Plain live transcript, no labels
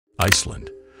Iceland,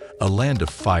 a land of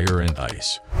fire and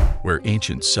ice, where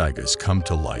ancient sagas come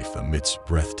to life amidst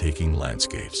breathtaking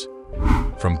landscapes.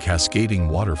 From cascading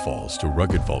waterfalls to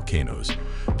rugged volcanoes,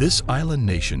 this island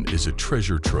nation is a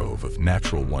treasure trove of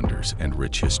natural wonders and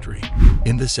rich history.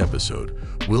 In this episode,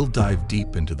 we'll dive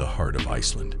deep into the heart of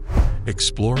Iceland,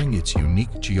 exploring its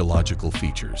unique geological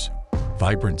features,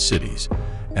 vibrant cities,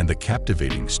 and the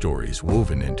captivating stories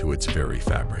woven into its very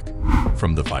fabric.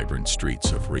 From the vibrant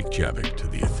streets of Reykjavik to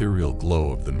the ethereal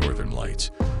glow of the northern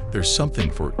lights, there's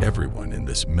something for everyone in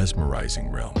this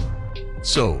mesmerizing realm.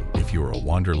 So, if you're a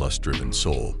wanderlust-driven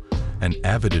soul, an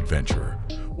avid adventurer,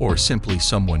 or simply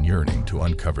someone yearning to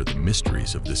uncover the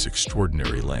mysteries of this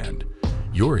extraordinary land,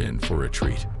 you're in for a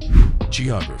treat.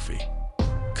 Geography.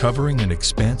 Covering an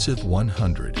expansive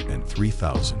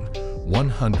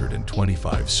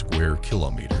 103,125 square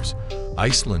kilometers,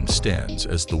 Iceland stands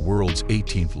as the world's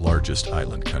 18th largest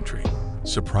island country.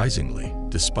 Surprisingly,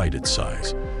 despite its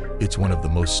size, it's one of the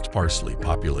most sparsely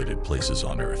populated places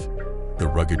on Earth. The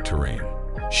rugged terrain,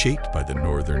 shaped by the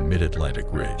northern mid-Atlantic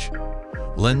ridge,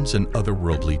 lends an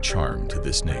otherworldly charm to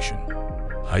this nation.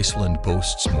 Iceland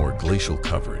boasts more glacial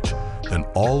coverage than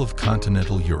all of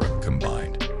continental Europe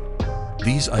combined.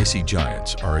 These icy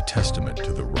giants are a testament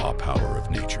to the raw power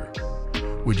of nature.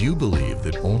 Would you believe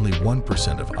that only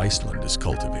 1% of Iceland is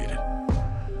cultivated?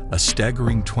 A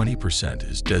staggering 20%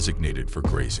 is designated for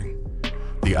grazing.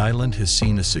 The island has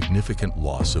seen a significant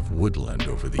loss of woodland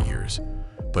over the years,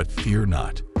 but fear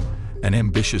not. An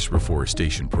ambitious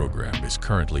reforestation program is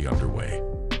currently underway,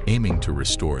 aiming to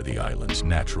restore the island's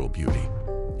natural beauty.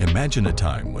 Imagine a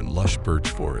time when lush birch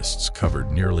forests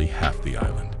covered nearly half the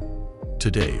island.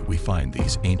 Today, we find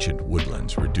these ancient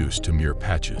woodlands reduced to mere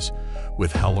patches,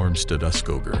 with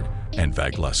Hallormsstaðaskógur and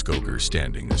Vaglaskógur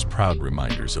standing as proud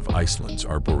reminders of Iceland's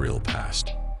arboreal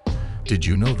past. Did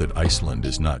you know that Iceland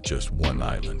is not just one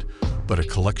island, but a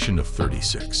collection of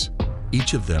 36?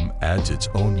 Each of them adds its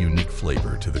own unique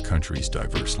flavor to the country's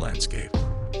diverse landscape.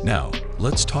 Now,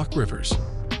 let's talk rivers.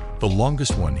 The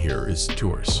longest one here is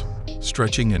Thurs,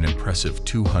 stretching an impressive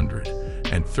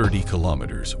 230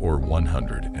 kilometers or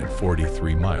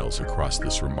 143 miles across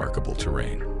this remarkable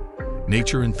terrain.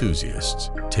 Nature enthusiasts,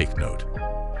 take note.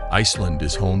 Iceland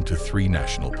is home to 3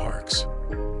 national parks: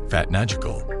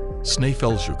 Vatnajökull,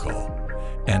 Snæfellsjökull,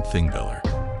 and Thingvellir.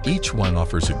 Each one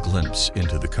offers a glimpse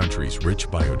into the country's rich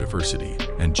biodiversity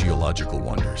and geological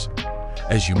wonders.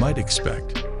 As you might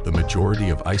expect, the majority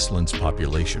of Iceland's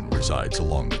population resides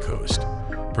along the coast,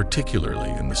 particularly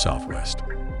in the southwest.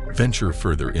 Venture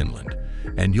further inland,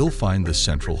 and you'll find the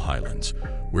Central Highlands,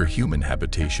 where human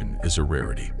habitation is a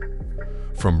rarity.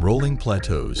 From rolling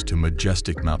plateaus to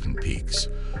majestic mountain peaks,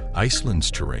 Iceland's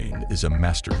terrain is a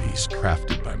masterpiece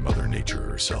crafted by Mother Nature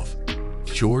herself.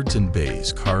 Fjords and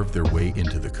bays carve their way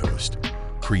into the coast,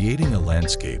 creating a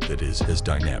landscape that is as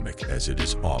dynamic as it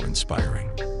is awe-inspiring.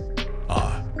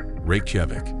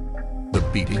 Reykjavik, the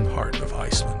beating heart of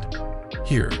Iceland.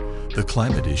 Here, the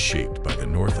climate is shaped by the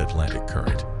North Atlantic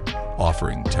current,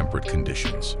 offering temperate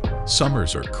conditions.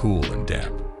 Summers are cool and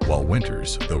damp, while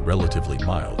winters, though relatively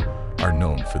mild, are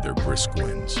known for their brisk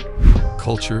winds.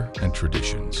 Culture and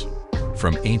traditions.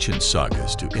 From ancient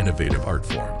sagas to innovative art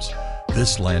forms,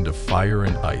 this land of fire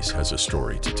and ice has a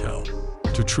story to tell.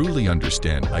 To truly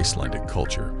understand Icelandic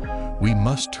culture, we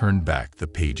must turn back the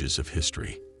pages of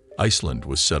history. Iceland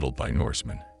was settled by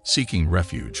Norsemen, seeking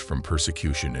refuge from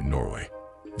persecution in Norway.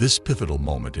 This pivotal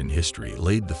moment in history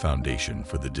laid the foundation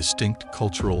for the distinct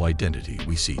cultural identity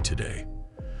we see today.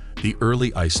 The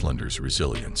early Icelanders'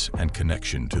 resilience and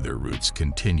connection to their roots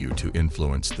continue to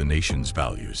influence the nation's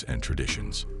values and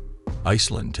traditions.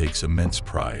 Iceland takes immense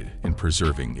pride in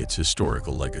preserving its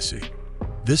historical legacy.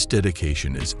 This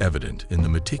dedication is evident in the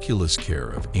meticulous care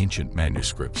of ancient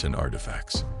manuscripts and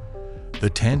artifacts. The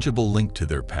tangible link to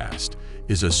their past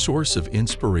is a source of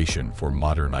inspiration for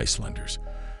modern Icelanders,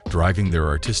 driving their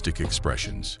artistic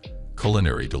expressions,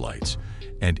 culinary delights,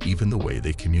 and even the way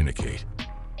they communicate.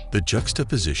 The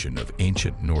juxtaposition of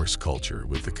ancient Norse culture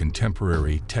with the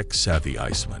contemporary tech-savvy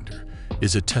Icelander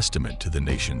is a testament to the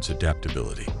nation's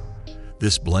adaptability.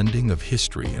 This blending of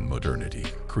history and modernity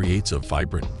creates a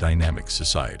vibrant, dynamic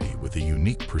society with a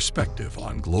unique perspective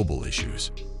on global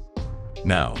issues.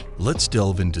 Now, let's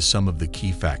delve into some of the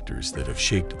key factors that have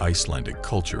shaped Icelandic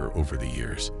culture over the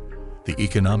years. The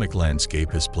economic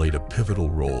landscape has played a pivotal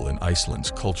role in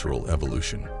Iceland's cultural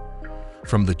evolution.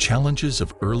 From the challenges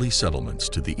of early settlements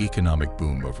to the economic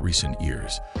boom of recent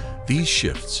years, these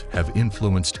shifts have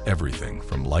influenced everything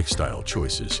from lifestyle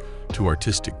choices to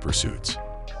artistic pursuits.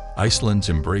 Iceland's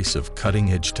embrace of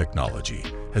cutting-edge technology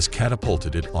has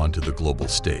catapulted it onto the global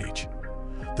stage.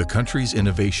 The country's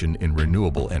innovation in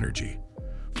renewable energy,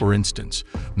 for instance,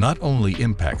 not only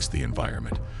impacts the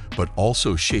environment, but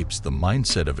also shapes the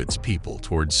mindset of its people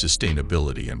towards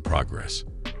sustainability and progress.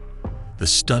 The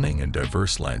stunning and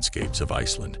diverse landscapes of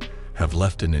Iceland have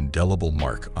left an indelible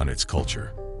mark on its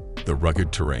culture. The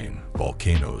rugged terrain,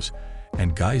 volcanoes,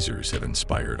 and geysers have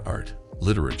inspired art,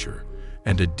 literature,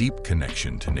 and a deep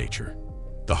connection to nature.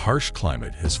 The harsh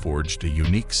climate has forged a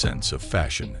unique sense of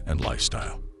fashion and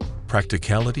lifestyle.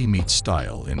 Practicality meets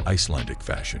style in Icelandic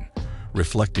fashion,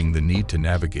 reflecting the need to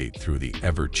navigate through the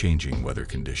ever-changing weather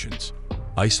conditions.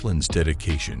 Iceland's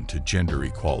dedication to gender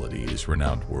equality is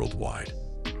renowned worldwide.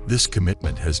 This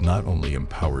commitment has not only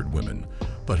empowered women,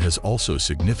 but has also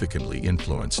significantly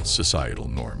influenced societal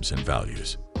norms and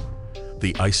values.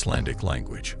 The Icelandic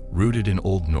language, rooted in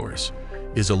Old Norse,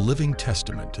 is a living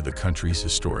testament to the country's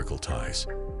historical ties.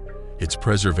 Its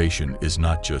preservation is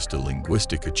not just a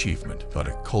linguistic achievement, but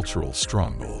a cultural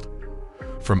stronghold.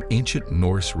 From ancient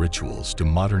Norse rituals to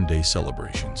modern-day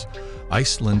celebrations,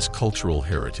 Iceland's cultural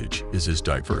heritage is as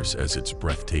diverse as its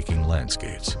breathtaking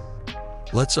landscapes.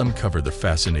 Let's uncover the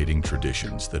fascinating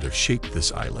traditions that have shaped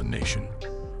this island nation.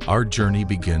 Our journey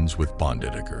begins with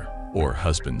Bondidagur, or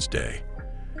Husband's Day,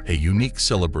 a unique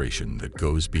celebration that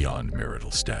goes beyond marital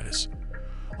status.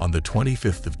 On the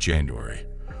 25th of January,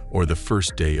 or the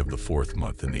first day of the fourth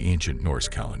month in the ancient Norse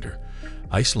calendar,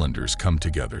 Icelanders come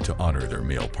together to honor their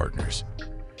male partners.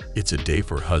 It's a day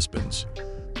for husbands,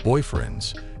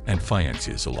 boyfriends, and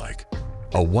fiancés alike,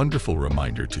 a wonderful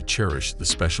reminder to cherish the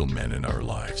special men in our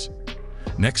lives.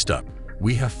 Next up,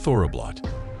 we have Thorrablot,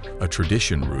 a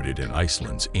tradition rooted in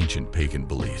Iceland's ancient pagan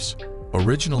beliefs.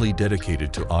 Originally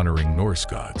dedicated to honoring Norse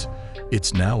gods,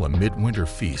 it's now a midwinter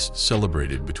feast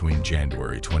celebrated between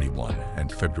January 21 and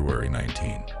February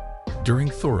 19. During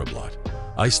Thorrablot,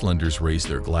 Icelanders raise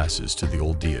their glasses to the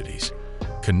old deities,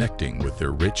 connecting with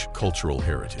their rich cultural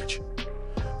heritage.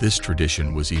 This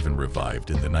tradition was even revived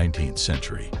in the 19th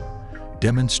century,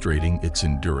 demonstrating its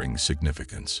enduring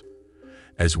significance.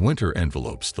 As winter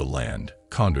envelopes the land,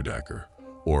 Kondudagur,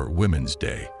 or Women's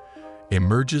Day,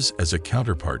 emerges as a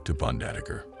counterpart to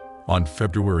Bondidagur. On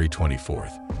February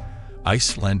 24th,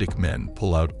 Icelandic men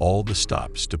pull out all the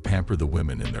stops to pamper the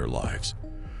women in their lives.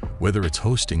 Whether it's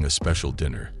hosting a special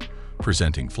dinner,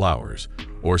 presenting flowers,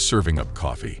 or serving up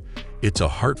coffee, it's a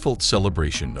heartfelt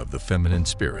celebration of the feminine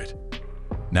spirit.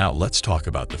 Now let's talk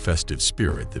about the festive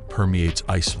spirit that permeates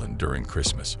Iceland during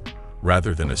Christmas.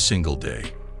 Rather than a single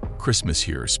day, Christmas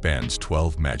here spans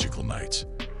 12 magical nights.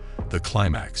 The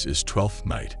climax is 12th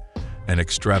night, an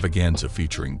extravaganza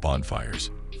featuring bonfires,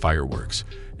 fireworks,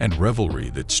 and revelry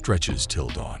that stretches till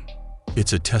dawn.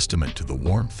 It's a testament to the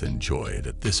warmth and joy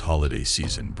that this holiday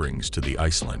season brings to the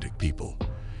Icelandic people.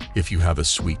 If you have a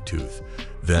sweet tooth,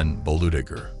 then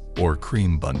Boludagur, or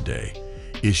Cream Bun Day,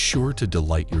 is sure to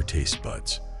delight your taste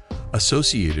buds.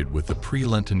 Associated with the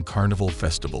pre-Lenten carnival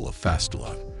festival of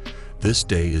Fastelavn, this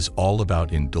day is all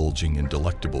about indulging in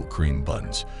delectable cream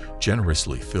buns,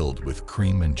 generously filled with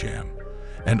cream and jam,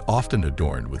 and often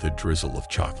adorned with a drizzle of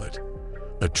chocolate.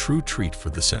 A true treat for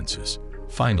the senses.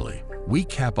 Finally, we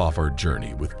cap off our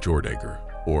journey with Jordagur,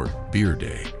 or Beer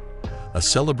Day, a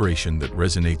celebration that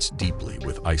resonates deeply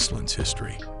with Iceland's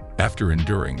history. After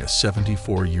enduring a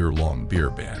 74-year-long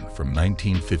beer ban from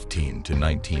 1915 to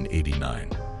 1989,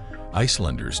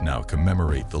 Icelanders now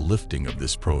commemorate the lifting of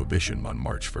this prohibition on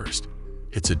March 1st.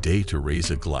 It's a day to raise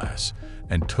a glass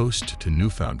and toast to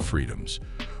newfound freedoms,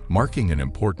 marking an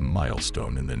important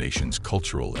milestone in the nation's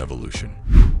cultural evolution.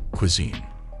 Cuisine.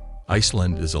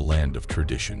 Iceland is a land of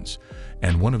traditions,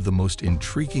 and one of the most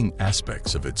intriguing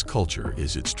aspects of its culture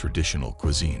is its traditional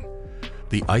cuisine.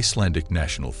 The Icelandic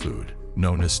national food,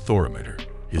 known as Thorrablot,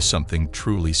 is something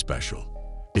truly special.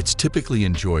 It's typically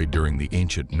enjoyed during the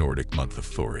ancient Nordic month of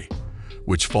Thori,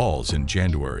 which falls in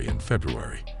January and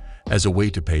February, as a way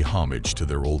to pay homage to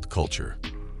their old culture.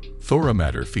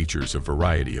 Thorrablot features a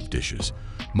variety of dishes,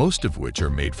 most of which are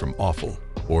made from offal,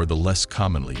 or the less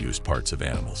commonly used parts of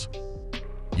animals.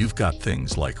 You've got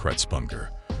things like hretspungur,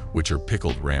 which are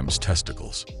pickled ram's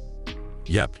testicles.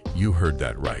 Yep, you heard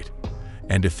that right.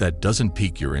 And if that doesn't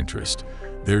pique your interest,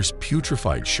 there's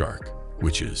putrefied shark,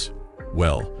 which is,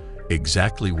 well,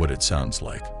 exactly what it sounds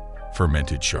like,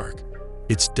 fermented shark.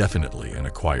 It's definitely an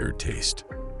acquired taste.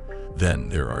 Then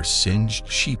there are singed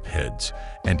sheep heads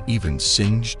and even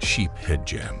singed sheep head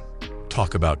jam.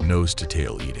 Talk about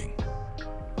nose-to-tail eating.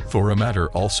 Thorrablot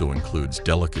also includes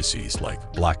delicacies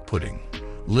like black pudding,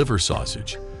 liver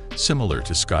sausage, similar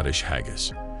to Scottish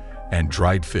haggis, and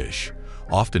dried fish,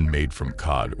 often made from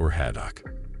cod or haddock.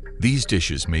 These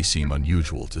dishes may seem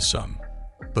unusual to some,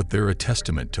 but they're a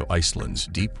testament to Iceland's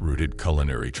deep-rooted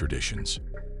culinary traditions.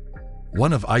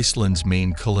 One of Iceland's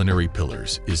main culinary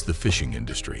pillars is the fishing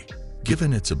industry.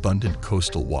 Given its abundant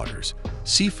coastal waters,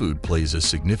 seafood plays a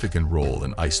significant role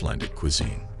in Icelandic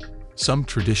cuisine. Some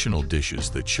traditional dishes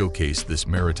that showcase this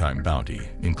maritime bounty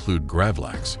include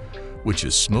gravlax, which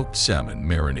is smoked salmon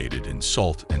marinated in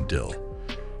salt and dill.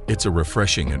 It's a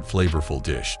refreshing and flavorful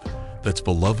dish that's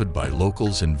beloved by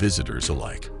locals and visitors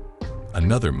alike.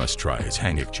 Another must-try is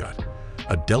hangikjöt,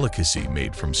 a delicacy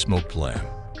made from smoked lamb.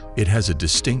 It has a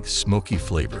distinct smoky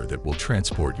flavor that will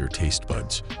transport your taste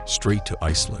buds straight to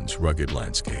Iceland's rugged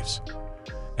landscapes.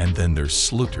 And then there's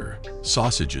slútur,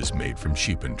 sausages made from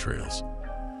sheep entrails.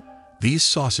 These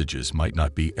sausages might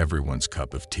not be everyone's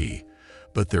cup of tea,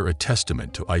 but they're a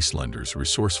testament to Icelanders'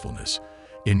 resourcefulness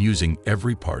in using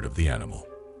every part of the animal.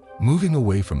 Moving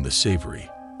away from the savory,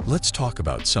 let's talk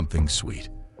about something sweet.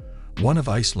 One of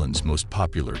Iceland's most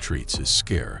popular treats is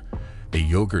skyr, a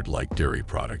yogurt-like dairy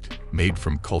product made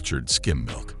from cultured skim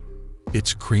milk.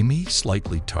 It's creamy,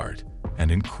 slightly tart, and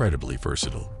incredibly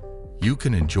versatile. You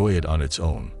can enjoy it on its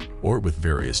own or with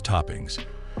various toppings,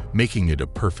 making it a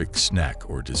perfect snack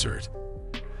or dessert.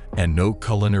 And no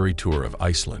culinary tour of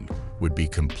Iceland would be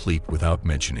complete without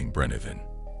mentioning brennivin.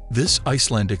 This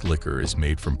Icelandic liquor is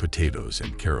made from potatoes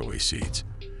and caraway seeds.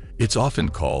 It's often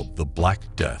called the Black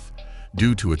Death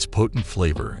due to its potent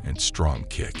flavor and strong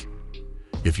kick.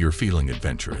 If you're feeling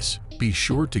adventurous, be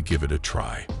sure to give it a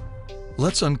try.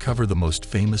 Let's uncover the most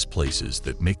famous places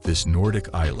that make this Nordic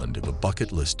island a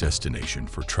bucket list destination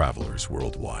for travelers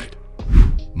worldwide.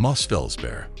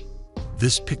 Mosfellsbær.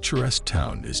 This picturesque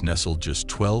town is nestled just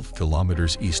 12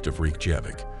 kilometers east of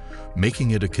Reykjavik,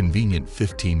 making it a convenient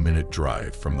 15-minute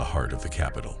drive from the heart of the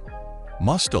capital.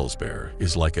 Mosfellsbær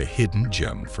is like a hidden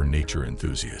gem for nature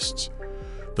enthusiasts.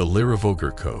 The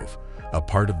Liravogur Cove, a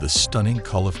part of the stunning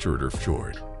Kollafjörður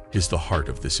Fjord, is the heart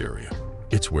of this area.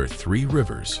 It's where three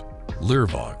rivers,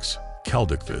 Lirvogs,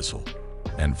 Kaldakvisl,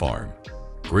 and Varm,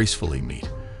 gracefully meet,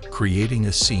 creating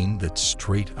a scene that's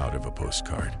straight out of a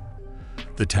postcard.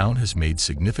 The town has made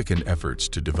significant efforts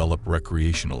to develop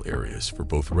recreational areas for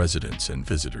both residents and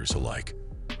visitors alike.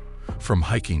 From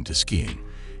hiking to skiing,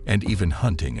 and even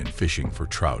hunting and fishing for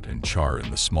trout and char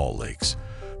in the small lakes,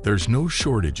 there's no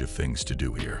shortage of things to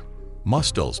do here.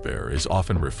 Mosfellsbær is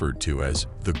often referred to as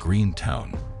the Green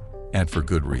Town, and for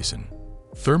good reason.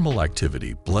 Thermal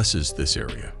activity blesses this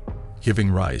area,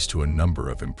 giving rise to a number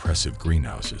of impressive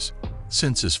greenhouses.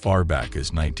 Since as far back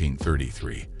as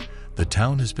 1933, the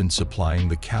town has been supplying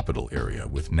the capital area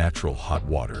with natural hot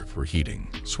water for heating,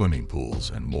 swimming pools,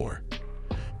 and more.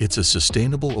 It's a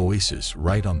sustainable oasis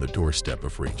right on the doorstep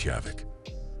of Reykjavik.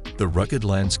 The rugged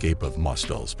landscape of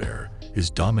Mosfellsbær is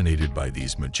dominated by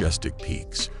these majestic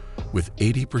peaks, with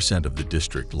 80% of the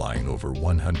district lying over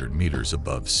 100 meters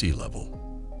above sea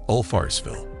level.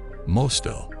 Ulfarsfell,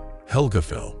 Mosfell,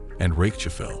 Helgafell, and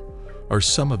Reykjafell are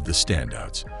some of the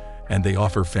standouts, and they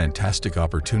offer fantastic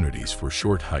opportunities for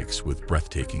short hikes with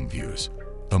breathtaking views.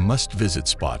 A must-visit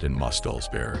spot in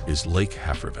Mosfellsbær is Lake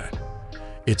Hafrafjall.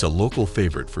 It's a local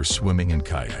favorite for swimming and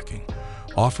kayaking,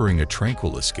 offering a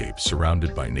tranquil escape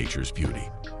surrounded by nature's beauty.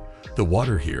 The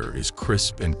water here is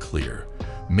crisp and clear,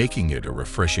 making it a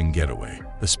refreshing getaway,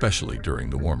 especially during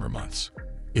the warmer months.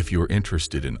 If you're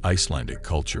interested in Icelandic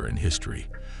culture and history,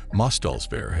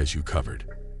 Mosfellsbær has you covered.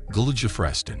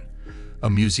 Gullajafrastin, a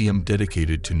museum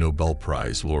dedicated to Nobel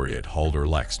Prize laureate Halldór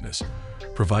Laxness,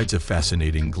 provides a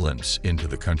fascinating glimpse into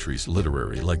the country's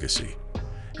literary legacy.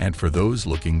 And for those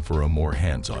looking for a more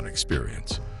hands-on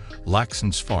experience,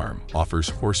 Laxness Farm offers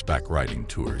horseback riding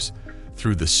tours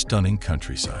through the stunning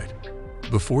countryside.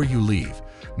 Before you leave,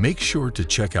 make sure to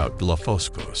check out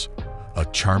Glafoskos, a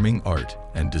charming art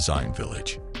and design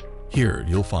village. Here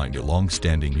you'll find a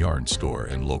long-standing yarn store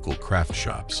and local craft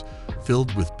shops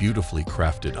filled with beautifully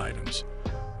crafted items,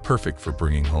 perfect for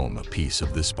bringing home a piece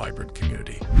of this vibrant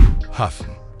community.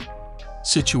 Höfn.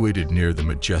 Situated near the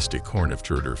majestic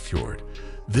Hornafjörður Fjord,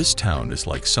 this town is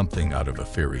like something out of a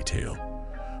fairy tale.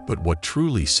 But what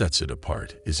truly sets it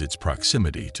apart is its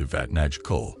proximity to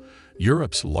Vatnajökull,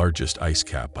 Europe's largest ice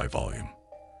cap by volume.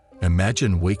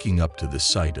 Imagine waking up to the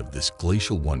sight of this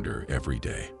glacial wonder every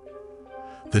day.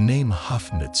 The name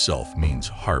Höfn itself means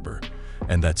harbor,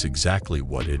 and that's exactly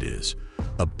what it is,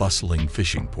 a bustling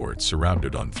fishing port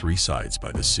surrounded on three sides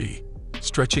by the sea.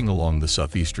 Stretching along the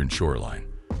southeastern shoreline,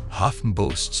 Höfn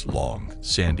boasts long,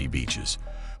 sandy beaches,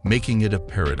 making it a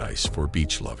paradise for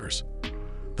beach lovers.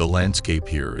 The landscape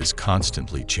here is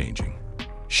constantly changing.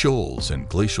 Shoals and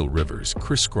glacial rivers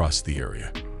crisscross the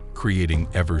area, creating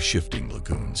ever-shifting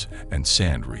lagoons and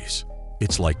sand reefs.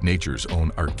 It's like nature's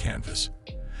own art canvas.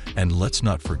 And let's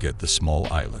not forget the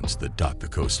small islands that dot the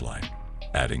coastline,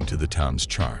 adding to the town's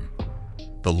charm.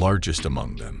 The largest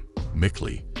among them,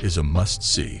 Mikli, is a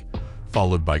must-see,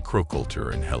 followed by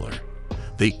Krokultur and Heller.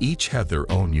 They each have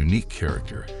their own unique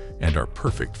character and are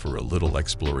perfect for a little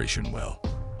exploration well.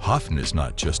 Hofen is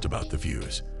not just about the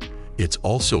views. It's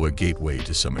also a gateway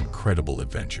to some incredible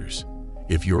adventures.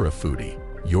 If you're a foodie,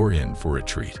 you're in for a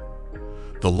treat.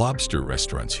 The lobster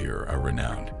restaurants here are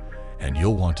renowned, and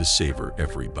you'll want to savor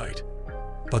every bite.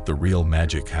 But the real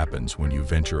magic happens when you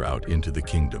venture out into the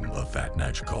kingdom of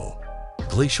Vatnajökull.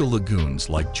 Glacial lagoons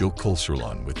like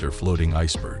Jökulsárlón with their floating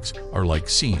icebergs are like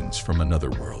scenes from another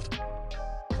world.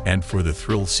 And for the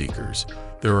thrill seekers,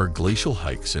 there are glacial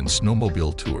hikes and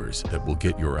snowmobile tours that will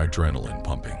get your adrenaline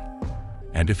pumping.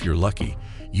 And if you're lucky,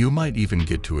 you might even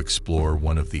get to explore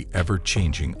one of the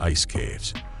ever-changing ice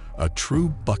caves, a true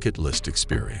bucket list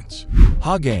experience.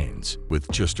 Höganäs, with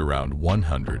just around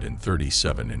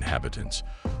 137 inhabitants,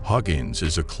 Höganäs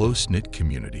is a close-knit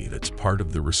community that's part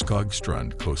of the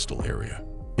Röskogstrand coastal area.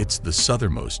 It's the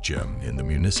southernmost gem in the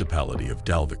municipality of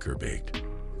Dalvíkurbyggð.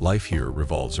 Life here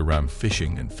revolves around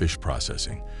fishing and fish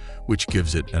processing, which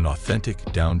gives it an authentic,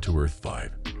 down-to-earth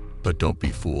vibe. But don't be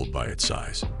fooled by its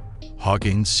size.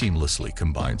 Höganäs seamlessly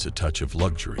combines a touch of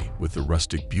luxury with the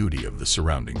rustic beauty of the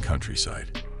surrounding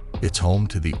countryside. It's home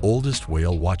to the oldest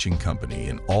whale-watching company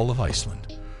in all of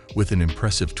Iceland, with an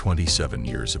impressive 27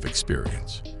 years of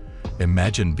experience.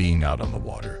 Imagine being out on the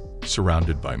water,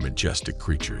 surrounded by majestic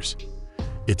creatures.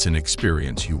 It's an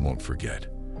experience you won't forget.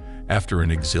 After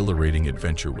an exhilarating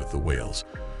adventure with the whales,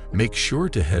 make sure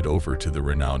to head over to the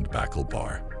renowned Bakkell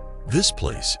Bar. This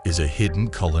place is a hidden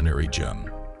culinary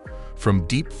gem. From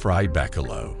deep-fried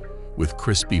bacalhau with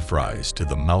crispy fries to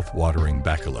the mouth-watering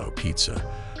bacalhau pizza,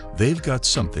 they've got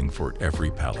something for every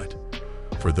palate.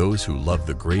 For those who love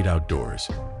the great outdoors,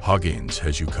 Höganäs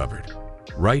has you covered.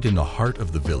 Right in the heart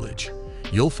of the village,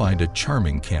 you'll find a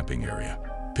charming camping area.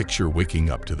 Picture waking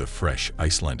up to the fresh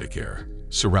Icelandic air,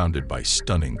 surrounded by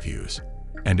stunning views.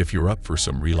 And if you're up for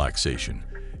some relaxation,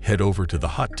 head over to the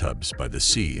hot tubs by the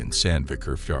sea in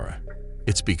Sandvíkurfjara.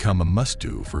 It's become a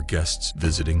must-do for guests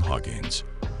visiting Höganäs.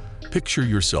 Picture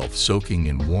yourself soaking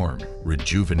in warm,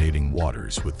 rejuvenating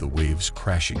waters with the waves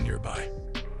crashing nearby.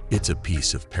 It's a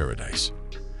piece of paradise.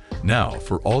 Now,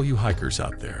 for all you hikers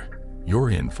out there, you're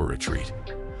in for a treat.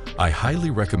 I highly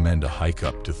recommend a hike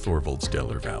up to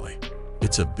Thorvaldsdalur Valley.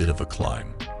 It's a bit of a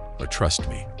climb, but trust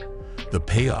me, the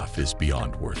payoff is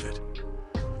beyond worth it.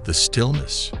 The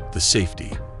stillness, the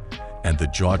safety, and the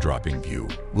jaw-dropping view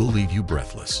will leave you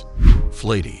breathless.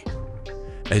 Flatey.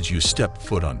 As you step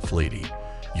foot on Flatey,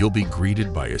 you'll be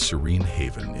greeted by a serene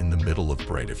haven in the middle of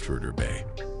Breidafjörður Bay.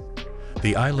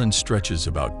 The island stretches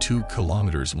about 2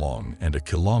 kilometers long and 1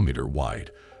 kilometer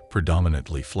wide,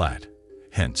 predominantly flat,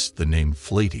 hence the name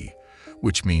Flatey,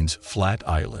 which means flat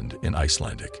island in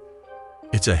Icelandic.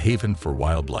 It's a haven for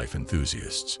wildlife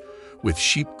enthusiasts, with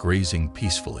sheep grazing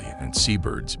peacefully and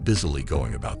seabirds busily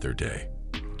going about their day.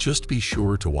 Just be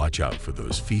sure to watch out for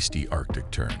those feisty Arctic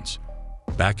terns.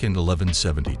 Back in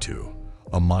 1172,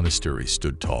 a monastery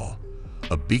stood tall,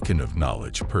 a beacon of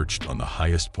knowledge perched on the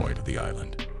highest point of the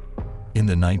island. In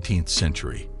the 19th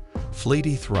century,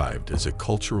 Flatey thrived as a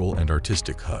cultural and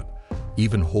artistic hub,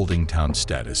 even holding town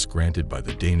status granted by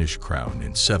the Danish crown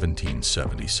in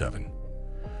 1777.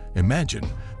 Imagine,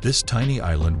 this tiny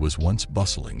island was once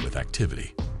bustling with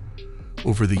activity.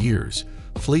 Over the years,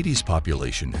 Flatey's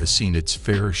population has seen its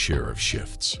fair share of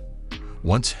shifts.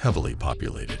 Once heavily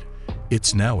populated,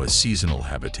 it's now a seasonal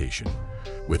habitation,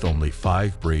 with only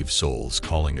 5 brave souls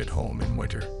calling it home in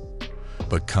winter.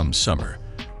 But come summer,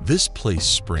 this place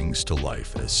springs to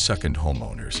life as second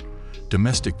homeowners,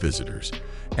 domestic visitors,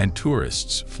 and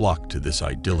tourists flock to this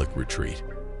idyllic retreat.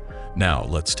 Now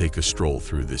let's take a stroll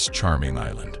through this charming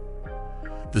island.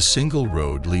 The single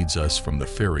road leads us from the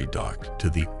ferry dock to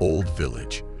the old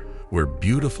village, where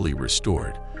beautifully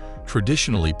restored,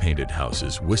 traditionally painted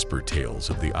houses whisper tales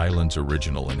of the island's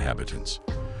original inhabitants.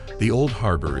 The old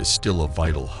harbor is still a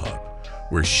vital hub,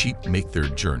 where sheep make their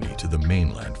journey to the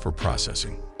mainland for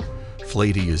processing.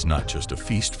 Flatey is not just a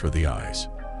feast for the eyes,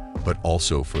 but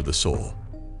also for the soul.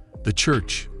 The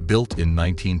church, built in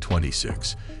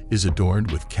 1926, is adorned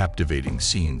with captivating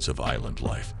scenes of island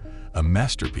life, a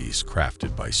masterpiece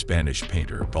crafted by Spanish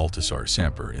painter Baltasar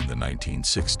Samper in the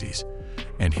 1960s.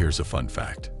 And here's a fun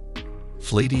fact.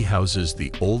 Flatey houses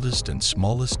the oldest and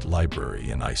smallest library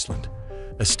in Iceland,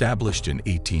 established in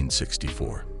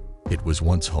 1864. It was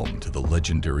once home to the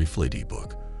legendary Flatey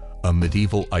Book, a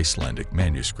medieval Icelandic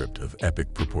manuscript of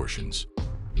epic proportions.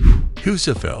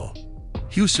 Húsafell.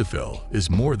 Húsafell is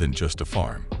more than just a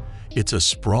farm. It's a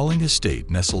sprawling estate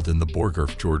nestled in the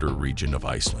Borgarfjörður region of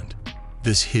Iceland.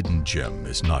 This hidden gem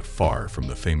is not far from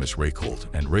the famous Reykjavik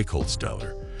and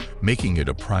Reykjavikstellar, making it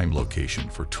a prime location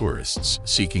for tourists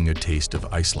seeking a taste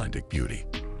of Icelandic beauty.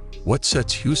 What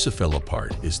sets Húsafell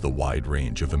apart is the wide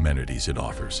range of amenities it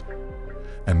offers.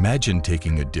 Imagine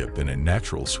taking a dip in a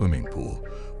natural swimming pool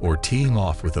or teeing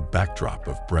off with a backdrop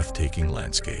of breathtaking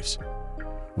landscapes.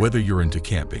 Whether you're into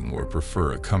camping or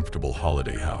prefer a comfortable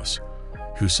holiday house,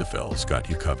 Húsafell's got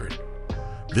you covered.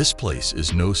 This place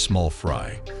is no small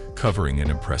fry, covering an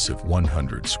impressive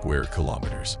 100 square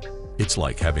kilometers. It's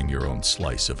like having your own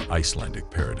slice of Icelandic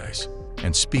paradise.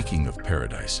 And speaking of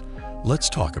paradise, let's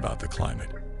talk about the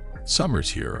climate. Summers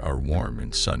here are warm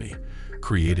and sunny,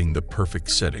 creating the perfect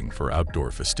setting for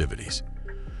outdoor festivities.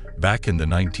 Back in the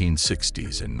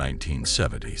 1960s and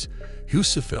 1970s,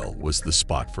 Húsafell was the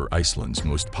spot for Iceland's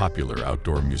most popular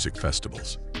outdoor music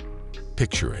festivals.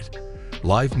 Picture it,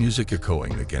 live music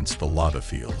echoing against the lava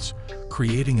fields,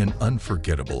 creating an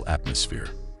unforgettable atmosphere.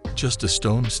 Just a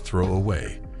stone's throw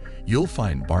away, you'll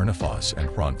find Barnafoss and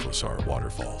Hraunfossar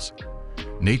waterfalls,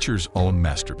 nature's own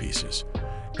masterpieces.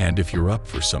 And if you're up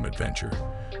for some adventure,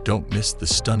 don't miss the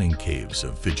stunning caves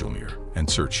of Vigilmir and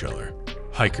Surtshellir.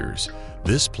 Hikers,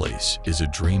 this place is a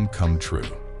dream come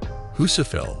true.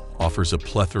 Húsafell offers a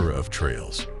plethora of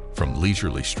trails, from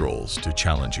leisurely strolls to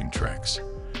challenging treks.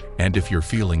 And if you're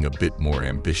feeling a bit more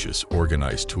ambitious,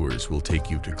 organized tours will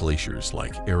take you to glaciers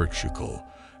like Eyrarjökull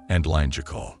and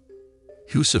Langjökull.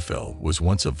 Húsafell was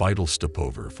once a vital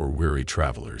stopover for weary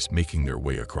travelers making their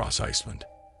way across Iceland.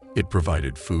 It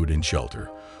provided food and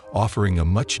shelter, offering a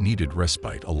much-needed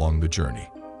respite along the journey.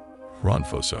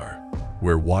 Hraunfossar,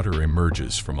 where water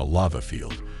emerges from a lava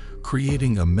field,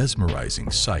 creating a mesmerizing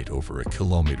sight over a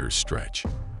kilometer stretch.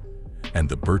 And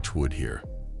the birchwood here,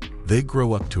 they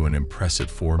grow up to an impressive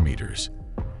 4 meters.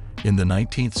 In the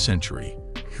 19th century,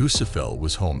 Húsafell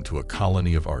was home to a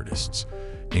colony of artists,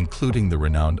 including the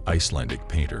renowned Icelandic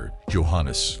painter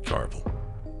Jóhannes Skjarvel.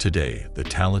 Today, the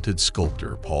talented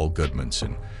sculptor Paul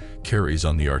Gudmundsson carries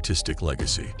on the artistic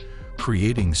legacy,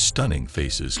 creating stunning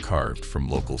faces carved from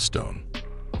local stone.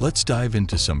 Let's dive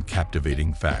into some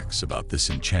captivating facts about this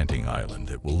enchanting island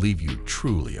that will leave you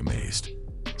truly amazed.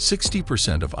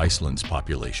 60% of Iceland's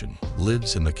population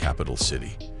lives in the capital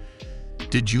city.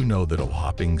 Did you know that a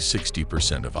whopping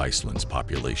 60% of Iceland's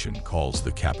population calls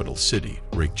the capital city,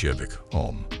 Reykjavik,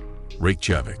 home?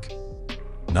 Reykjavik.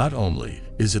 Not only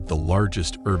is it the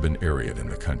largest urban area in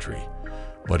the country,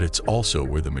 but it's also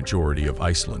where the majority of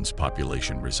Iceland's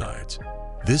population resides.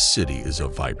 This city is a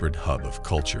vibrant hub of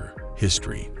culture,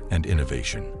 history, and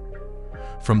innovation.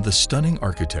 From the stunning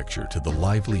architecture to the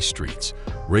lively streets,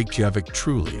 Reykjavik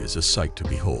truly is a sight to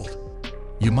behold.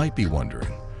 You might be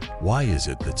wondering, why is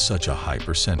it that such a high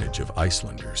percentage of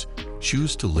Icelanders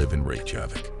choose to live in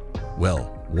Reykjavik? Well,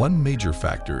 one major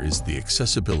factor is the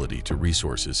accessibility to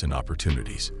resources and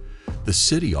opportunities. The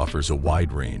city offers a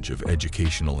wide range of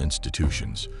educational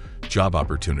institutions, job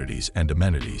opportunities, and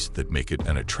amenities that make it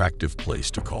an attractive place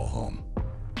to call home.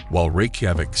 While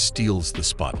Reykjavik steals the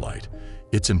spotlight,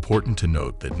 it's important to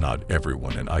note that not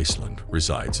everyone in Iceland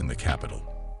resides in the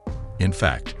capital. In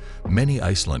fact, many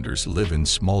Icelanders live in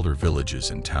smaller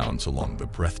villages and towns along the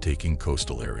breathtaking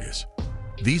coastal areas.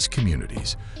 These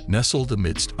communities, nestled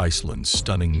amidst Iceland's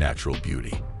stunning natural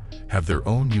beauty, have their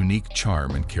own unique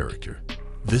charm and character.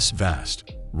 This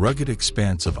vast, rugged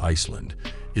expanse of Iceland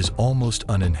is almost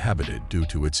uninhabited due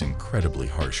to its incredibly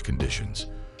harsh conditions.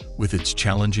 With its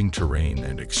challenging terrain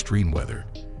and extreme weather,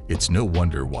 it's no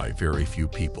wonder why very few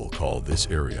people call this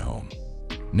area home.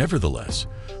 Nevertheless,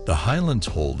 the Highlands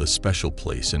hold a special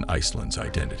place in Iceland's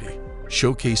identity,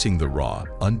 showcasing the raw,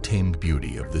 untamed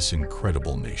beauty of this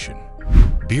incredible nation.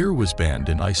 Beer was banned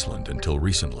in Iceland until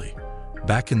recently.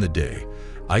 Back in the day,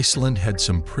 Iceland had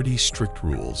some pretty strict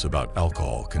rules about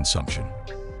alcohol consumption.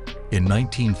 In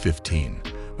 1915,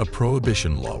 a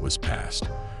prohibition law was passed,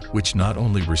 which not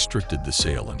only restricted the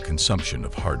sale and consumption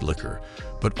of hard liquor,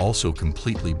 but also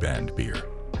completely banned beer.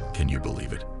 Can you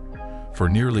believe it? For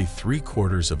nearly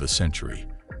 3/4 of a century,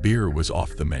 beer was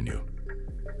off the menu.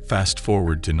 Fast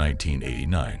forward to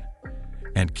 1989,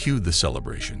 and cue the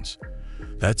celebrations.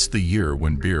 That's the year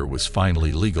when beer was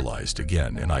finally legalized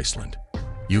again in Iceland.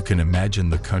 You can imagine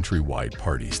the countrywide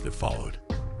parties that followed.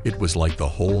 It was like the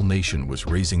whole nation was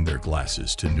raising their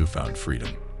glasses to newfound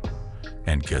freedom.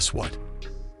 And guess what?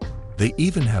 They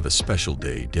even have a special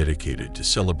day dedicated to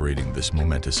celebrating this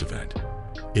momentous event.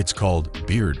 It's called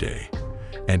Beer Day,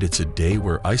 and it's a day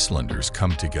where Icelanders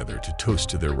come together to toast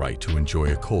to their right to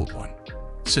enjoy a cold one.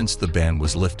 Since the ban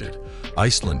was lifted,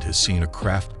 Iceland has seen a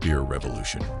craft beer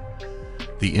revolution.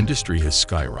 The industry has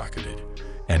skyrocketed,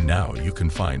 and now you can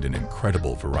find an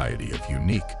incredible variety of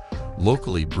unique,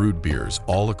 locally brewed beers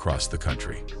all across the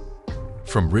country.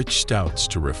 From rich stouts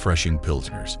to refreshing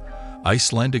pilsners,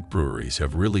 Icelandic breweries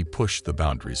have really pushed the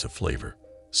boundaries of flavor.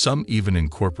 Some even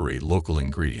incorporate local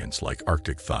ingredients like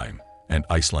Arctic thyme and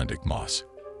Icelandic moss,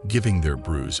 giving their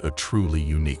brews a truly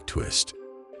unique twist.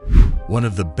 One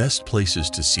of the best places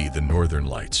to see the northern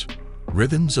lights,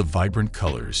 rhythms of vibrant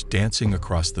colors dancing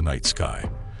across the night sky,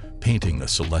 painting a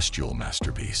celestial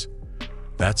masterpiece.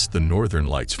 That's the northern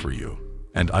lights for you,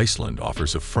 and Iceland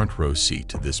offers a front row seat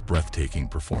to this breathtaking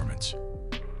performance.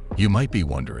 You might be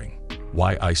wondering,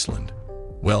 why Iceland?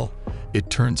 Well, it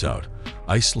turns out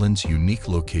Iceland's unique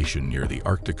location near the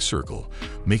Arctic Circle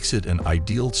makes it an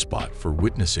ideal spot for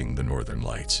witnessing the northern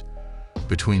lights.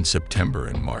 Between September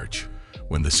and March,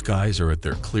 when the skies are at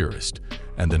their clearest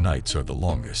and the nights are the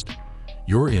longest,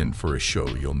 you're in for a show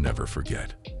you'll never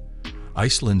forget.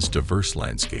 Iceland's diverse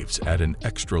landscapes add an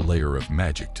extra layer of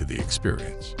magic to the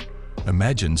experience.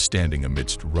 Imagine standing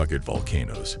amidst rugged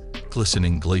volcanoes,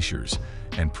 glistening glaciers,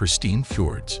 and pristine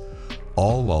fjords,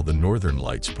 all while the northern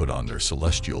lights put on their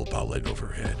celestial ballet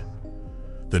overhead.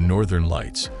 The northern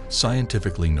lights,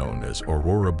 scientifically known as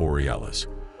aurora borealis,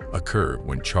 occur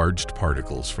when charged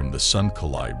particles from the sun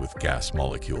collide with gas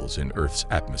molecules in Earth's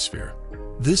atmosphere.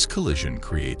 This collision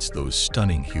creates those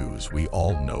stunning hues we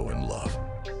all know and love.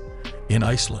 In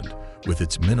Iceland, with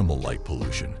its minimal light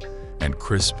pollution and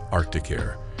crisp Arctic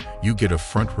air, you get a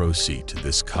front row seat to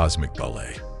this cosmic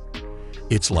ballet.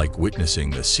 It's like witnessing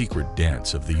the secret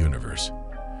dance of the universe.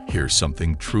 Here's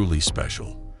something truly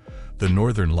special. The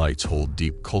northern lights hold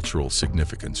deep cultural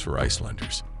significance for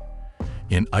Icelanders.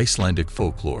 In Icelandic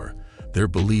folklore, they're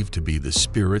believed to be the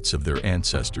spirits of their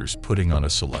ancestors putting on a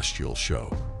celestial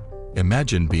show.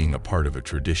 Imagine being a part of a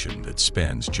tradition that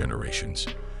spans generations.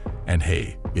 And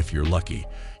hey, if you're lucky,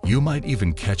 you might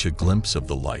even catch a glimpse of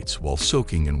the lights while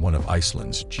soaking in one of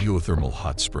Iceland's geothermal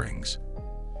hot springs.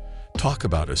 Talk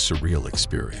about a surreal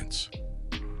experience.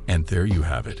 And there you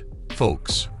have it,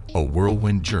 folks, a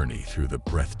whirlwind journey through the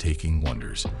breathtaking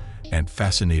wonders and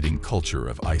fascinating culture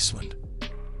of Iceland.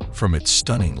 From its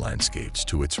stunning landscapes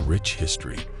to its rich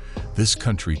history, this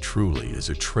country truly is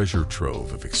a treasure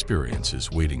trove of experiences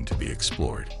waiting to be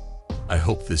explored. I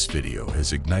hope this video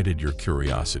has ignited your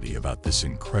curiosity about this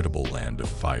incredible land of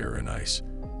fire and ice.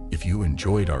 If you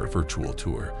enjoyed our virtual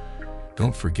tour,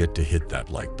 don't forget to hit that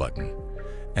like button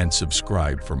and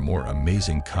subscribe for more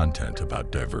amazing content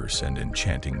about diverse and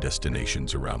enchanting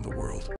destinations around the world.